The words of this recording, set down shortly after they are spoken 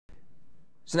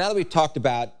So now that we've talked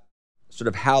about sort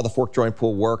of how the fork join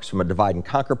pool works from a divide and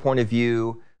conquer point of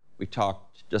view, we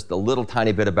talked just a little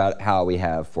tiny bit about how we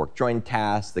have fork join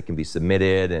tasks that can be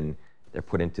submitted and they're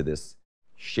put into this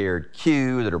shared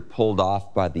queue that are pulled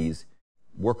off by these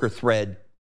worker threads.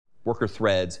 We're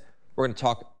going to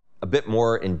talk a bit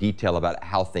more in detail about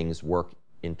how things work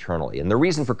internally. And the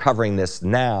reason for covering this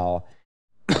now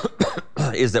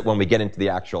is that when we get into the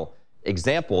actual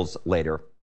examples later,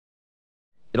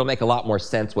 it'll make a lot more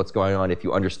sense what's going on if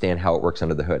you understand how it works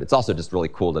under the hood. It's also just really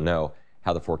cool to know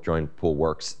how the fork join pool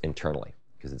works internally,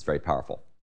 because it's very powerful.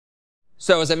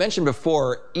 So as I mentioned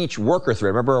before, each worker thread,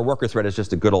 remember a worker thread is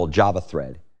just a good old Java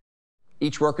thread.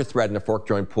 Each worker thread in a fork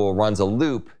join pool runs a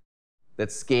loop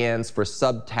that scans for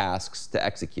subtasks to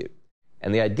execute.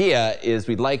 And the idea is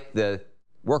we'd like the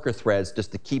worker threads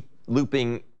just to keep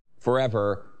looping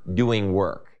forever doing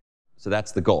work. So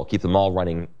that's the goal, keep them all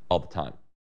running all the time.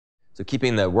 So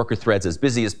keeping the worker threads as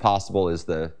busy as possible is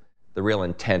the real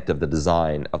intent of the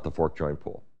design of the fork join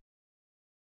pool.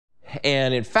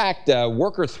 And in fact, a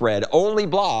worker thread only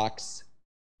blocks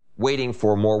waiting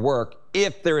for more work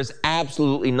if there is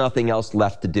absolutely nothing else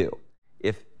left to do.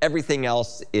 If everything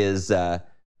else is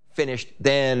finished,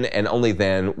 then and only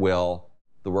then will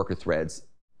the worker threads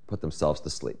put themselves to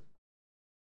sleep.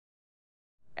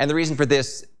 And the reason for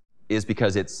this is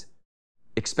because it's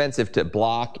expensive to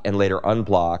block and later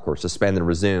unblock or suspend and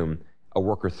resume a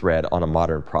worker thread on a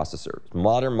modern processor.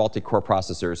 Modern multi-core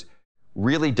processors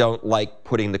really don't like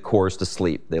putting the cores to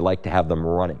sleep. They like to have them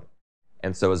running.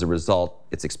 And so as a result,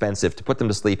 it's expensive to put them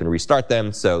to sleep and restart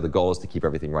them. So the goal is to keep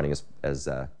everything running as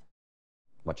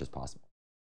much as possible.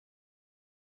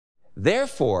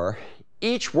 Therefore,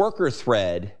 each worker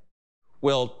thread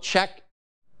will check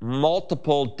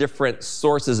multiple different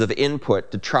sources of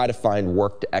input to try to find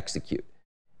work to execute.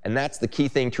 And that's the key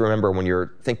thing to remember when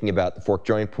you're thinking about the fork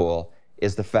join pool,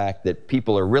 is the fact that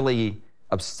people are really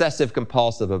obsessive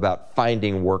compulsive about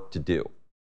finding work to do.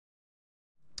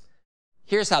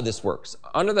 Here's how this works.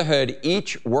 Under the hood,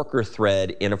 each worker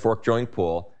thread in a fork join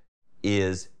pool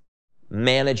is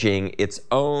managing its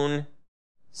own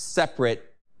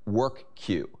separate work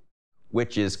queue,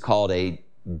 which is called a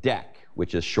deck,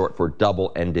 which is short for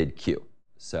double-ended queue.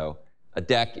 So a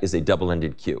deck is a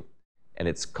double-ended queue, and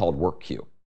it's called work queue.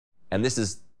 And this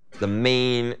is the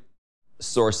main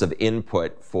source of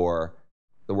input for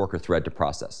the worker thread to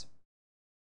process.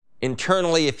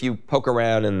 Internally, if you poke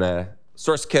around in the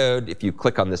source code, if you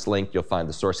click on this link, you'll find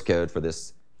the source code for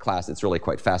this class. It's really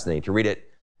quite fascinating to read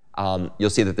it. You'll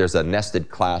see that there's a nested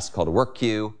class called a work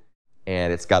queue,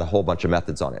 and it's got a whole bunch of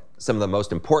methods on it. Some of the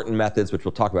most important methods, which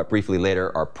we'll talk about briefly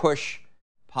later, are push,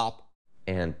 pop,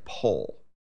 and pull.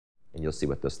 And you'll see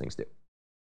what those things do.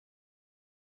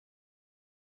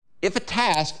 If a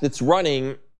task that's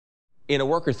running in a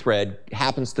worker thread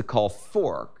happens to call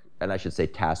fork, and I should say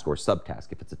task or subtask.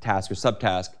 If it's a task or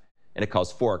subtask and it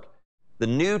calls fork, the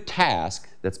new task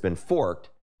that's been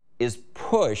forked is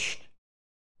pushed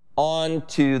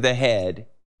onto the head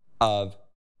of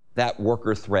that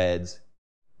worker thread's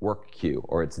work queue,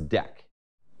 or its deck.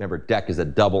 Remember, deck is a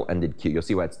double-ended queue. You'll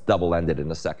see why it's double-ended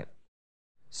in a second.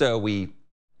 So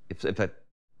if a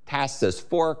task says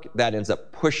fork, that ends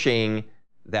up pushing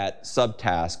that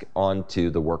subtask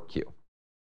onto the work queue.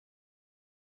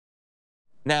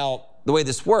 Now, the way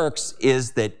this works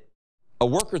is that a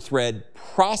worker thread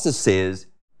processes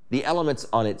the elements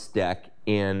on its deck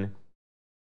in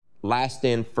last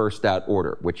in, first out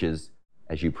order, which is,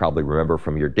 as you probably remember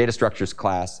from your data structures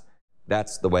class,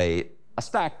 that's the way a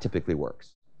stack typically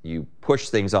works. You push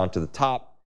things onto the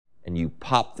top and you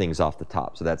pop things off the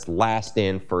top. So that's last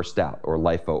in, first out, or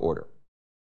LIFO order.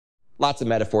 Lots of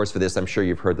metaphors for this. I'm sure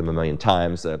you've heard them a million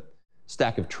times. A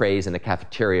stack of trays in a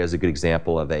cafeteria is a good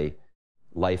example of a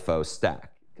LIFO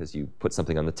stack, because you put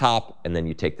something on the top and then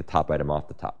you take the top item off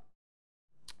the top.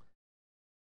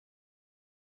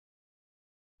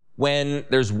 When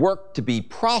there's work to be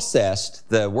processed,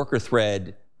 the worker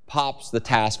thread pops the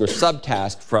task or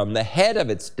subtask from the head of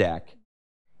its deck,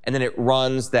 and then it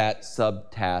runs that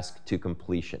subtask to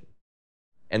completion.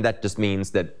 And that just means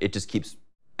that it just keeps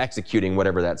executing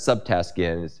whatever that subtask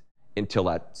is until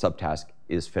that subtask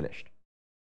is finished.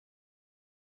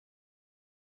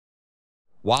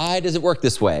 Why does it work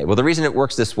this way? Well, the reason it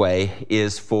works this way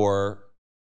is for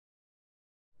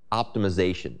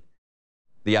optimization.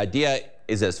 The idea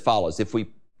is as follows. If we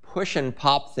push and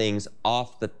pop things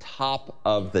off the top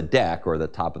of the deck or the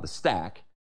top of the stack,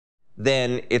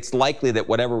 then it's likely that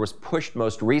whatever was pushed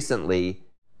most recently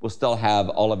will still have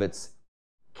all of its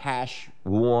cache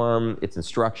warm, its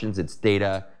instructions, its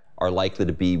data are likely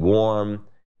to be warm.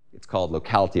 It's called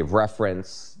locality of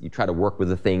reference. You try to work with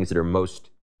the things that are most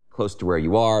close to where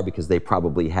you are because they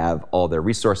probably have all their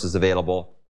resources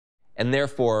available, and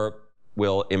therefore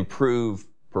will improve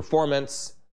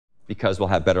performance because we'll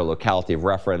have better locality of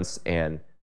reference and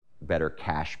better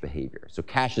cache behavior. So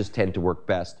caches tend to work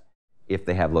best if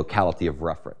they have locality of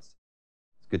reference.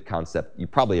 It's a good concept. You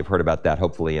probably have heard about that,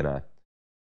 hopefully, in a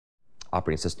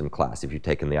operating system class, if you've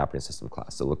taken the operating system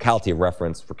class. So locality of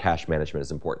reference for cache management is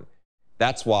important.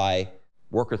 That's why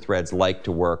worker threads like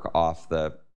to work off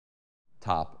the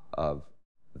top of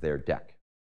their deck.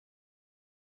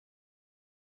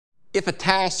 If a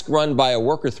task run by a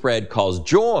worker thread calls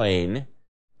join,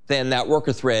 then that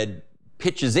worker thread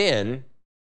pitches in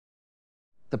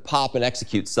to pop and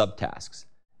execute subtasks.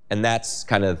 And that's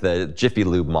kind of the Jiffy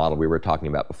Lube model we were talking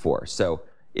about before. So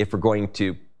if we're going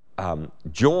to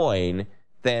join,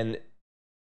 then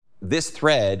this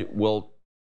thread will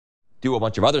do a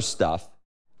bunch of other stuff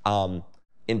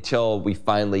until we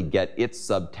finally get its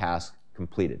subtask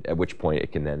completed, at which point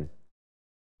it can then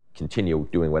continue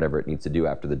doing whatever it needs to do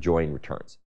after the join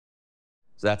returns.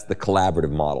 So that's the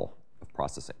collaborative model of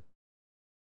processing.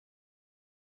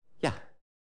 Yeah?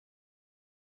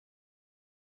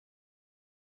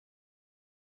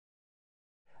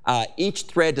 Each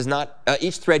thread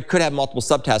could have multiple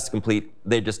subtasks to complete.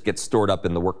 They just get stored up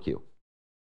in the work queue.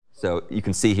 So you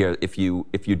can see here, if you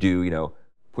do,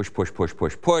 push, push, push,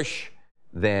 push, push,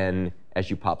 then as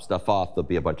you pop stuff off, there'll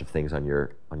be a bunch of things on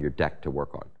your deck to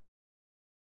work on.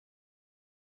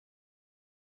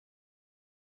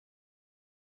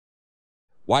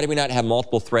 Why do we not have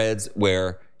multiple threads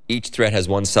where each thread has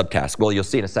one subtask? Well, you'll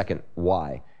see in a second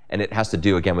why. And it has to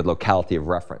do, again, with locality of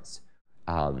reference.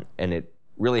 And it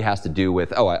really has to do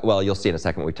with, well, you'll see in a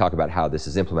second when we talk about how this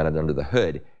is implemented under the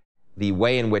hood. The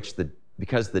way in which,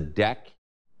 because the deck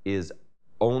is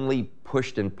only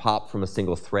pushed and popped from a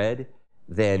single thread,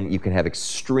 then you can have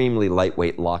extremely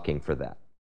lightweight locking for that.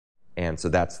 And so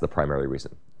that's the primary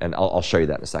reason. And I'll show you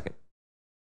that in a second.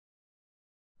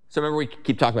 So remember, we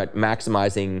keep talking about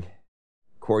maximizing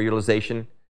core utilization.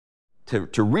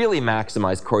 To really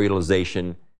maximize core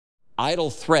utilization, idle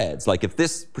threads, like if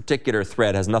this particular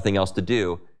thread has nothing else to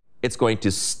do, it's going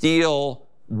to steal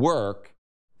work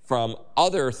from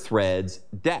other threads'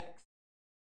 decks.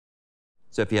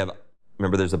 So if you have,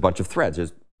 remember, there's a bunch of threads.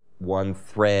 There's one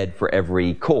thread for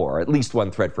every core, at least one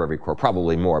thread for every core,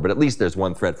 probably more, but at least there's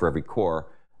one thread for every core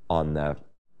on that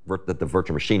the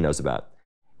virtual machine knows about.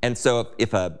 And so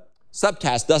if a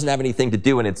subtask doesn't have anything to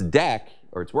do in its deck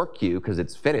or its work queue because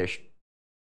it's finished,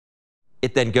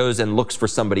 it then goes and looks for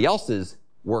somebody else's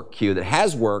work queue that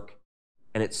has work,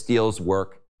 and it steals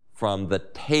work from the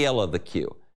tail of the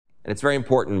queue. And it's very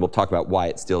important. We'll talk about why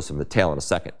it steals from the tail in a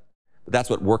second. But that's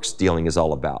what work stealing is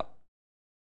all about.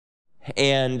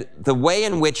 And the way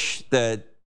in which the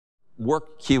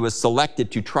work queue is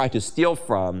selected to try to steal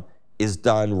from is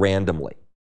done randomly.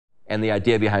 And the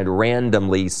idea behind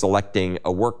randomly selecting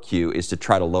a work queue is to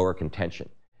try to lower contention.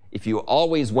 If you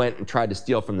always went and tried to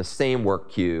steal from the same work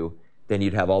queue, then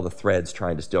you'd have all the threads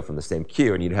trying to steal from the same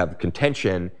queue, and you'd have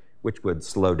contention, which would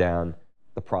slow down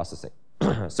the processing.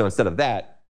 So instead of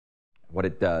that, what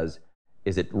it does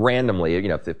is it randomly,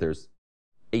 if there's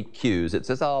 8 queues, it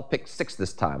says, I'll pick 6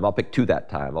 this time, I'll pick 2 that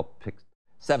time, I'll pick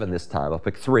 7 this time, I'll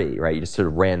pick 3, right? You just sort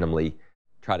of randomly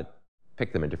try to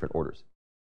pick them in different orders.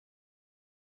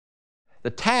 The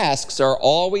tasks are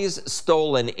always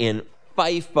stolen in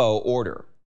FIFO order.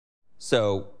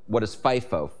 So what is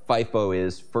FIFO? FIFO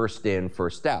is first in,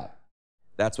 first out.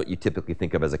 That's what you typically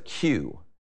think of as a queue.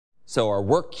 So our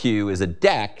work queue is a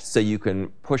deck, so you can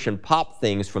push and pop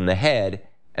things from the head,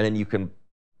 and then you can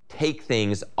take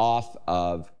things off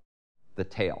of the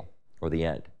tail or the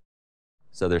end.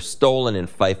 So they're stolen in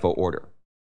FIFO order.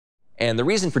 And the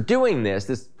reason for doing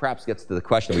this perhaps gets to the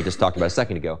question we just talked about a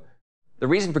second ago. The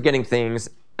reason for getting things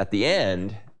at the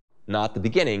end, not the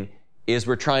beginning, is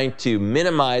we're trying to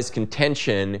minimize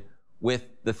contention with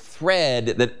the thread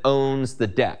that owns the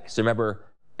deck. So remember,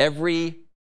 every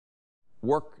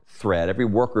work thread, every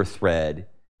worker thread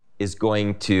is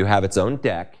going to have its own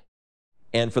deck.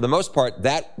 And for the most part,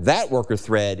 that worker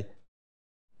thread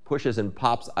pushes and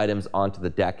pops items onto the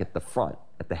deck at the front,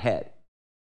 at the head.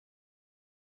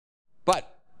 But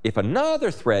if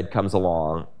another thread comes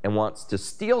along and wants to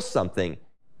steal something,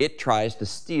 it tries to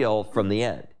steal from the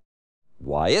end.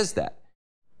 Why is that?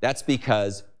 That's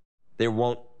because there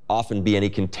won't often be any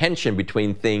contention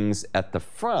between things at the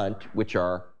front, which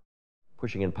are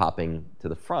pushing and popping to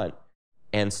the front,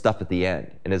 and stuff at the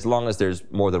end. And as long as there's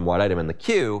more than one item in the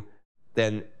queue,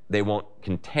 then they won't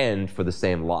contend for the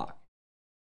same lock.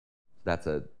 That's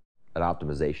an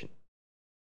optimization.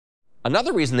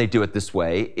 Another reason they do it this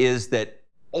way is that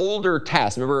older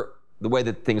tasks, remember the way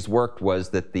that things worked was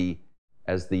that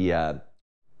as the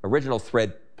original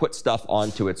thread puts stuff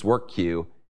onto its work queue,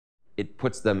 it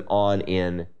puts them on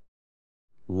in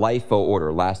LIFO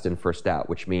order, last in, first out,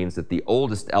 which means that the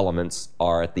oldest elements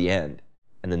are at the end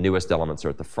and the newest elements are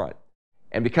at the front.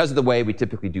 And because of the way we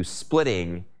typically do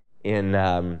splitting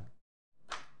in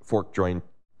fork join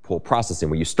pull processing,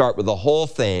 where you start with the whole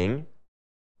thing,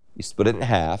 you split it in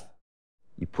half,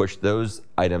 you push those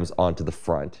items onto the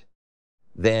front,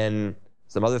 then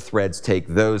some other threads take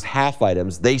those half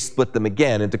items, they split them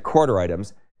again into quarter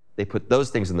items, they put those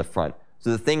things in the front. So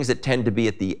the things that tend to be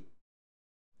at the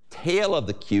tail of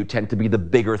the queue tend to be the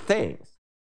bigger things.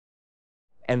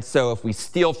 And so if we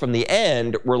steal from the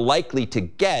end, we're likely to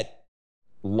get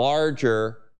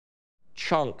larger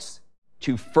chunks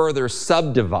to further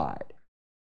subdivide.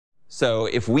 So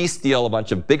if we steal a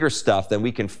bunch of bigger stuff, then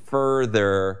we can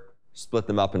further split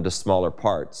them up into smaller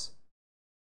parts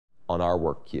on our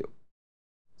work queue.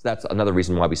 So that's another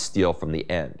reason why we steal from the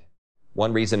end.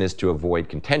 One reason is to avoid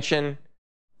contention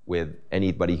with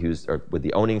anybody with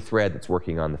the owning thread that's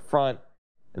working on the front.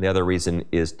 And the other reason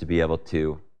is to be able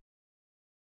to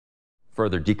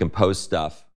further decompose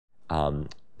stuff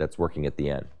that's working at the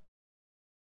end.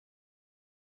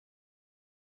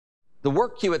 The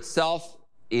work queue itself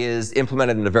is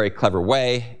implemented in a very clever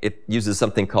way. It uses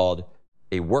something called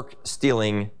a work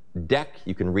stealing deck.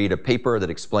 You can read a paper that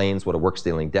explains what a work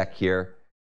stealing deck here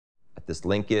at this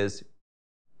link is.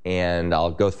 And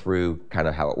I'll go through kind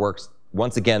of how it works.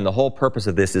 Once again, the whole purpose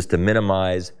of this is to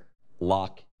minimize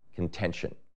lock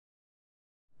contention.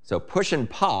 So push and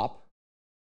pop,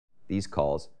 these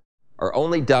calls, are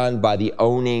only done by the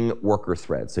owning worker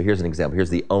thread. So here's an example. Here's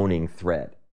the owning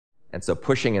thread. And so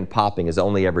pushing and popping is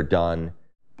only ever done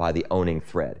by the owning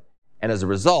thread. And as a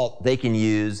result, they can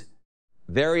use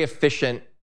very efficient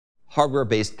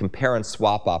hardware-based compare and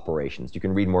swap operations. You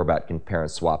can read more about compare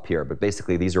and swap here, but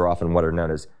basically these are often what are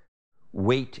known as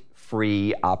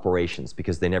wait-free operations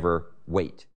because they never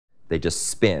wait. They just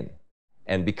spin.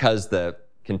 And because the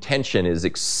contention is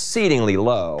exceedingly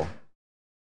low,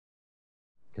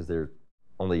 because there's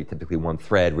only typically one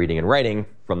thread reading and writing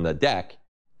from the deck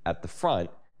at the front,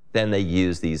 then they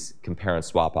use these compare and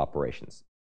swap operations.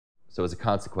 So as a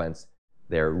consequence,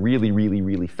 they're really, really,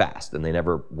 really fast, and they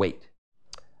never wait.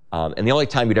 And the only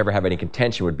time you'd ever have any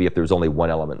contention would be if there was only one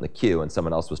element in the queue and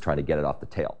someone else was trying to get it off the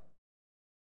tail.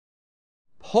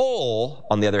 Pull,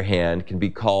 on the other hand, can be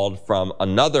called from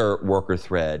another worker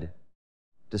thread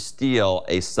to steal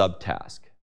a subtask.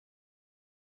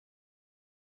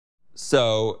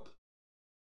 So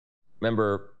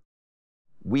remember,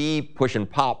 we push and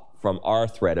pop from our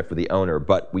thread for the owner,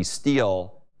 but we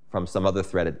steal from some other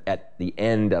thread at the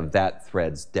end of that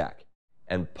thread's deck.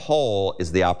 And pull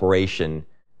is the operation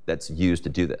that's used to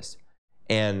do this.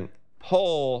 And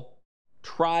pull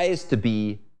tries to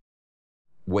be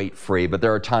wait-free, but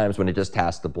there are times when it just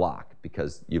has to block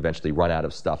because you eventually run out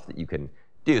of stuff that you can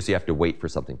do, so you have to wait for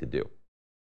something to do.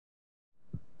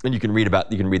 And you can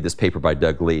read this paper by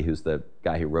Doug Lee, who's the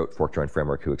guy who wrote Fork Join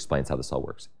Framework, who explains how this all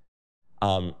works.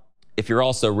 If you're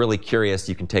also really curious,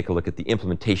 you can take a look at the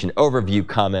implementation overview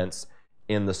comments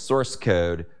in the source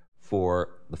code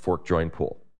for the fork join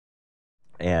pool.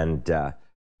 And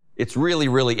it's really,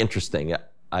 really interesting.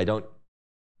 I don't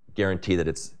guarantee that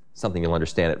it's something you'll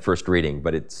understand at first reading,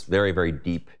 but it's very, very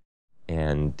deep,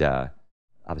 and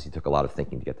obviously took a lot of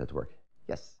thinking to get that to work.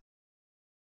 Yes?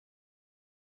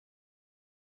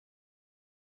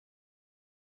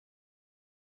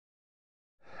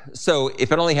 So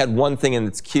if it only had one thing in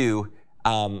its queue,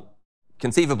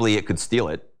 conceivably it could steal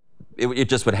it. It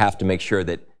just would have to make sure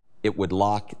that it would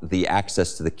lock the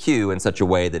access to the queue in such a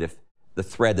way that if the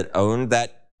thread that owned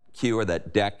that queue or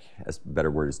that deck, as a better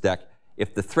word is deck,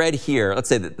 if the thread here, let's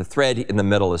say that the thread in the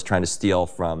middle is trying to steal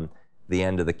from the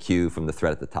end of the queue from the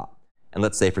thread at the top. And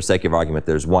let's say, for sake of argument,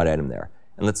 there's one item there.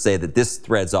 And let's say that this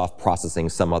thread's off processing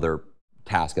some other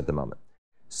task at the moment.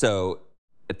 So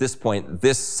at this point,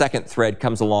 this second thread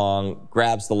comes along,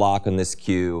 grabs the lock on this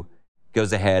queue,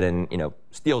 goes ahead and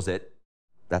steals it.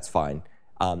 That's fine.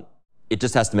 It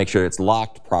just has to make sure it's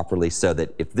locked properly so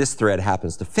that if this thread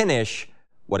happens to finish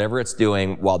whatever it's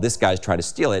doing while this guy's trying to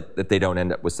steal it, that they don't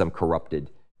end up with some corrupted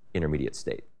intermediate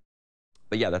state.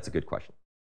 But yeah, that's a good question.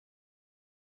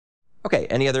 Okay,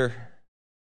 any other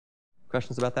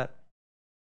questions about that?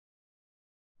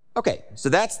 Okay, so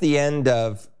that's the end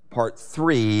of part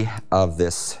 3 of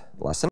this lesson.